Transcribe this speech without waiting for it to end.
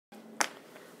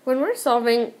When we're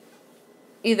solving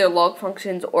either log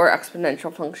functions or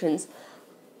exponential functions,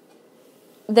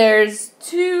 there's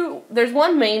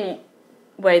one main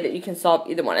way that you can solve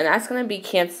either one, and that's going to be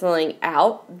canceling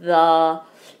out the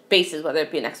bases, whether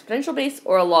it be an exponential base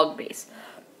or a log base.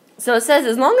 So it says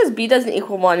as long as b doesn't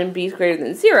equal 1 and b is greater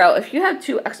than 0, if you have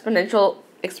two exponential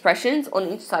expressions on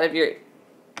each side of your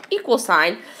equal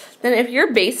sign, then if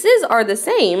your bases are the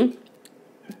same,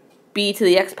 b to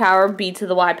the x power, b to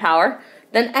the y power,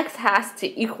 then x has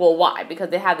to equal y because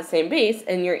they have the same base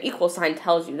and your equal sign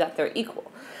tells you that they're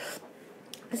equal.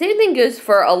 The same thing goes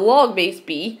for a log base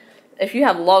b. If you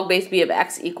have log base b of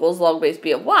x equals log base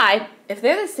b of y, if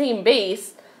they're the same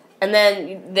base and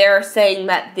then they're saying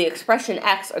that the expression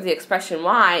x or the expression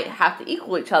y have to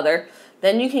equal each other,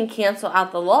 then you can cancel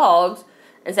out the logs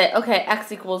and say, okay,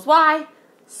 x equals y,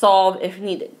 solve if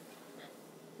needed.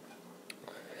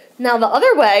 Now the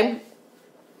other way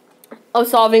of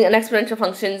solving an exponential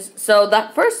functions, so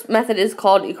that first method is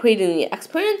called equating the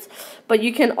exponents, but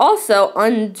you can also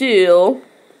undo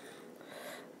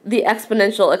the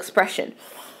exponential expression.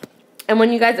 And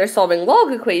when you guys are solving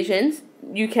log equations,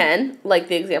 you can, like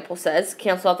the example says,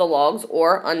 cancel out the logs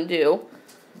or undo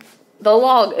the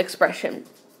log expression.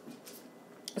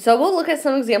 So we'll look at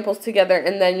some examples together,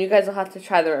 and then you guys will have to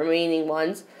try the remaining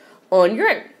ones on your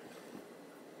own.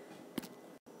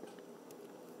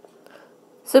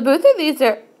 So both of these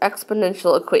are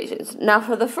exponential equations. Now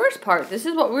for the first part, this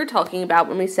is what we were talking about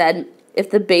when we said if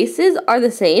the bases are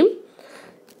the same,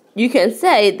 you can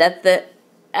say that the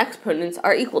exponents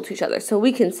are equal to each other. So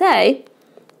we can say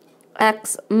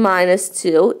x minus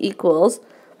 2 equals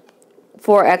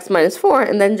 4x minus 4,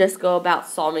 and then just go about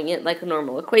solving it like a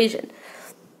normal equation.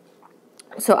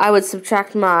 So I would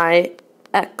subtract my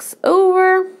x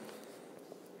over,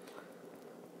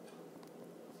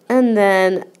 and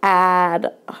then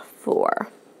add 4.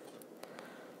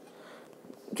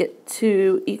 Get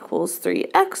 2 equals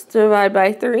 3x, divide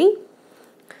by 3.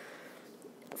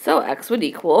 So x would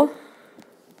equal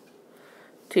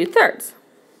 2/3.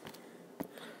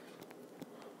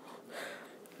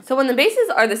 So when the bases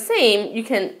are the same, you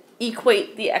can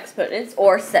equate the exponents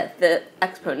or set the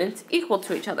exponents equal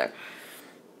to each other.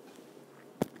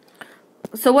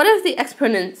 So what if the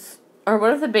exponents, or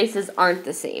what if the bases aren't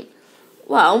the same?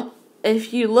 Well,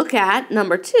 if you look at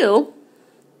number 2,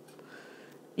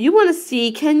 you want to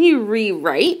see, can you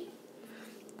rewrite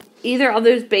either of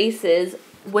those bases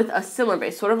with a similar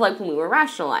base, sort of like when we were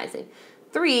rationalizing.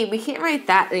 3, we can't write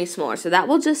that any smaller, so that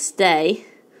will just stay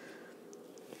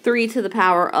 3 to the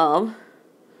power of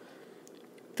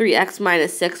 3x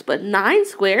minus 6, but 9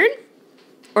 squared,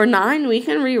 or 9, we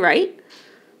can rewrite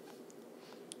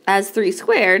as 3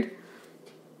 squared,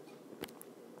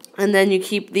 and then you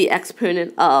keep the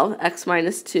exponent of x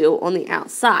minus 2 on the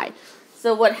outside.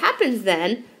 So what happens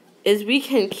then is we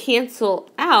can cancel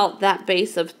out that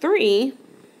base of 3,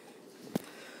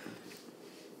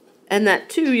 and that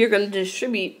 2 you're going to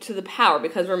distribute to the power,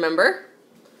 because remember,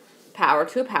 power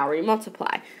to a power you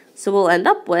multiply. So we'll end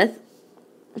up with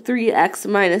 3x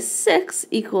minus 6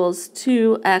 equals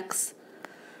 2x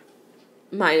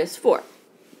minus 4.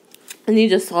 And you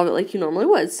just solve it like you normally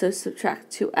would. So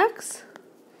subtract 2x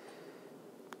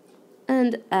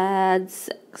and add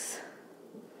 6.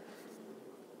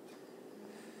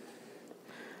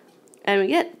 And we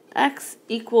get x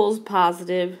equals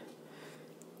positive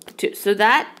 2. So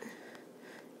that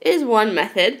is one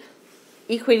method,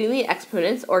 equating the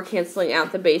exponents or canceling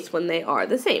out the base when they are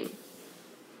the same.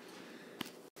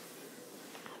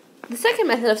 The second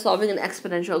method of solving an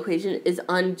exponential equation is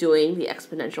undoing the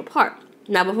exponential part.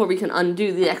 Now before we can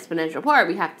undo the exponential part,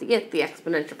 we have to get the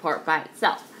exponential part by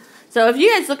itself. So if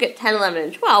you guys look at 10, 11,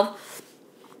 and 12,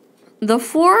 the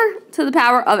 4 to the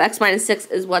power of x minus 6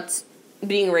 is what's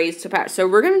being raised to power. So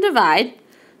we're going to divide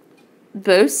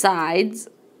both sides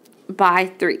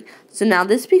by 3. So now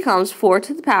this becomes 4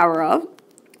 to the power of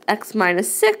x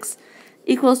minus 6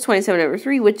 equals 27 over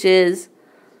 3, which is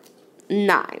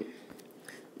 9.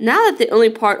 Now that the only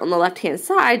part on the left-hand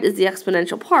side is the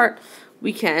exponential part,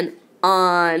 we can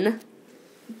undo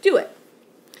it.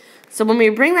 So when we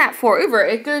bring that 4 over,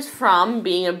 it goes from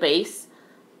being a base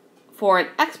for an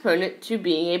exponent to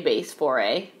being a base for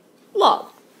a log.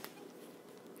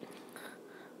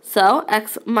 So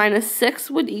x minus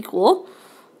 6 would equal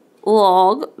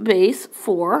log base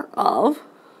 4 of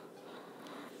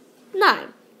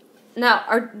 9.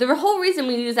 Now, the whole reason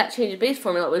we use that change of base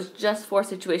formula was just for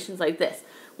situations like this.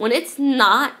 When it's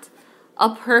not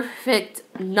a perfect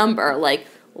number, like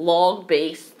log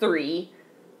base 3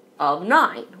 of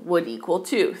 9 would equal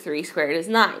 2. 3 squared is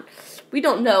 9. We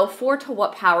don't know 4 to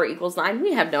what power equals 9.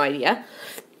 We have no idea.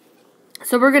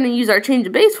 So we're going to use our change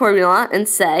of base formula and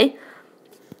say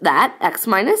that x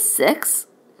minus 6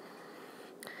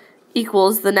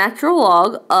 equals the natural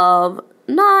log of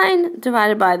 9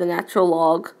 divided by the natural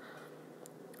log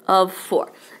of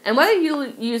 4. And whether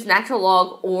you use natural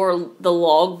log or the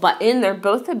log button, they're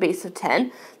both a base of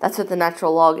 10. That's what the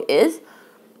natural log is.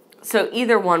 So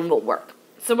either one will work.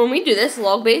 So when we do this,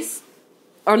 log base,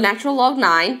 or natural log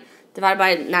 9 divided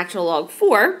by natural log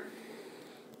 4,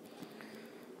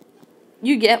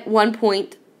 you get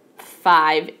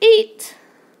 1.58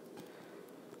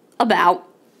 about,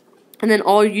 and then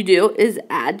all you do is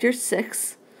add your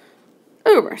 6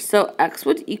 over. So x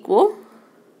would equal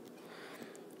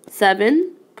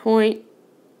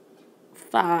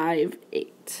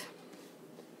 7.58.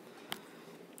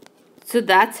 So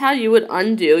that's how you would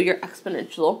undo your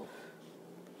exponential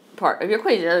part of your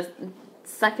equation. That's the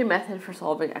second method for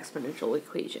solving exponential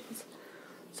equations.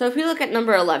 So if we look at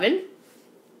number 11,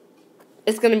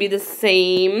 it's going to be the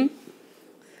same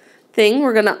thing.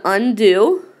 We're going to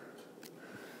undo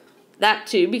that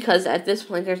too, because at this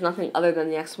point there's nothing other than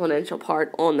the exponential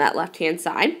part on that left-hand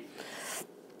side.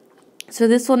 So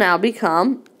this will now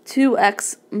become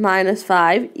 2x minus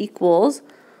 5 equals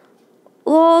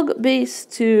log base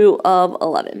 2 of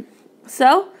 11.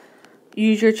 So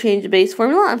use your change of base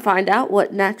formula and find out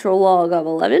what natural log of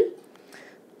 11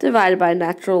 divided by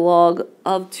natural log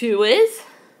of 2 is.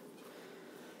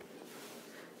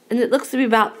 And it looks to be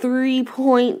about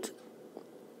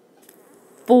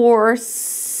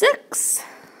 3.46.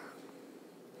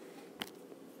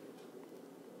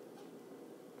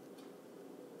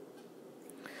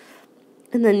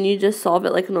 And then you just solve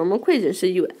it like a normal equation. So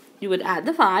you would add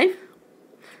the 5.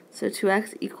 So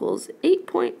 2x equals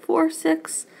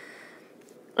 8.46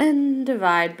 and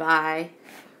divide by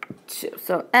 2.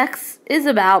 So x is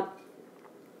about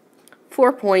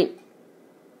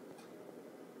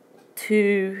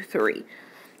 4.23.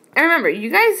 And remember, you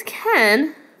guys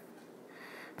can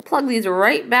plug these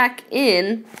right back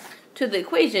in to the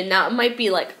equation. Now, it might be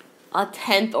like a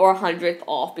 10th or a 100th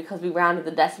off because we rounded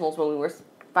the decimals when we were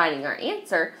finding our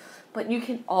answer. But you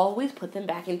can always put them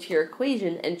back into your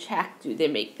equation and check, do they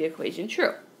make the equation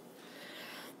true?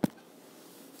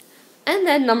 And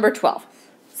then number 12.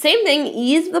 Same thing,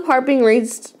 e is the part being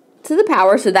raised to the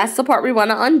power, so that's the part we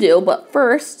want to undo. But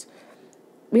first,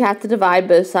 we have to divide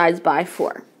both sides by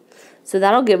 4. So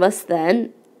that'll give us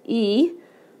then e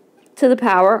to the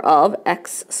power of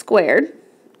x squared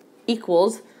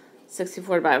equals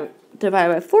 64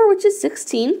 divided by 4, which is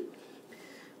 16.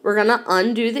 We're going to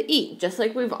undo the e, just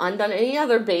like we've undone any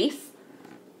other base.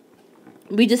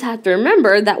 We just have to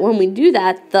remember that when we do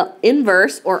that, the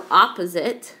inverse or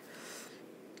opposite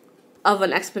of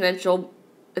an exponential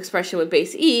expression with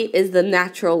base e is the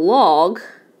natural log.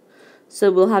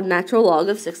 So we'll have natural log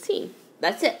of 16.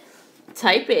 That's it.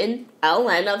 Type in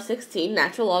ln of 16,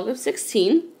 natural log of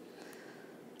 16,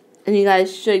 and you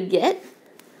guys should get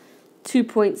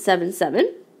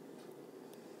 2.77.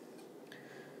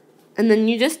 And then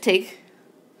you just take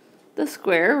the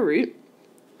square root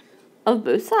of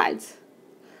both sides.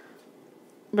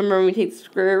 Remember, when we take the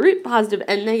square root, positive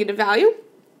and negative value,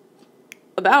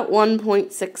 about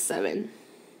 1.67.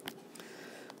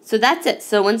 So that's it.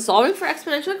 So when solving for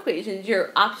exponential equations,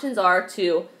 your options are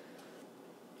to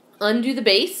undo the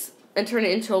base and turn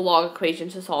it into a log equation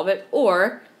to solve it,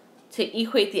 or to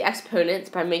equate the exponents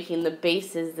by making the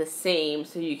bases the same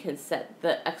so you can set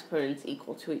the exponents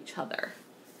equal to each other.